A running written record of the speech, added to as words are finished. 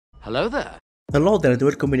Hello there. Hello there and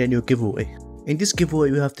welcome in a new giveaway. In this giveaway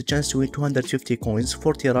you have the chance to win 250 coins,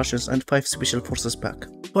 40 Russians and 5 special forces pack.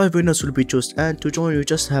 5 winners will be chosen, and to join you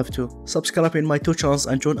just have to subscribe in my 2 channels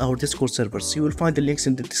and join our Discord servers. You will find the links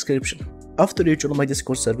in the description. After you join my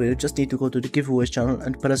Discord server, you just need to go to the giveaway channel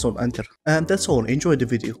and press on enter. And that's all, enjoy the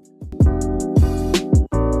video.